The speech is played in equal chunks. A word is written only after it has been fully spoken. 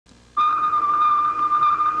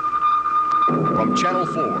From Channel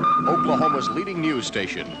 4, Oklahoma's leading news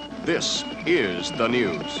station, this is the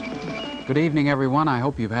news. Good evening, everyone. I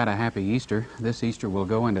hope you've had a happy Easter. This Easter will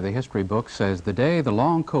go into the history books as the day the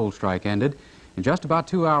long coal strike ended. In just about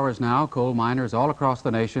 2 hours now, coal miners all across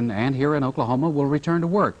the nation and here in Oklahoma will return to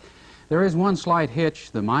work. There is one slight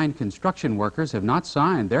hitch. The mine construction workers have not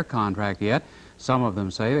signed their contract yet. Some of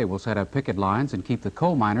them say they will set up picket lines and keep the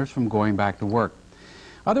coal miners from going back to work.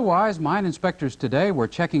 Otherwise, mine inspectors today were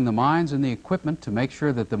checking the mines and the equipment to make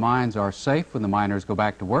sure that the mines are safe when the miners go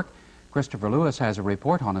back to work. Christopher Lewis has a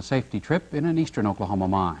report on a safety trip in an eastern Oklahoma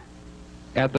mine.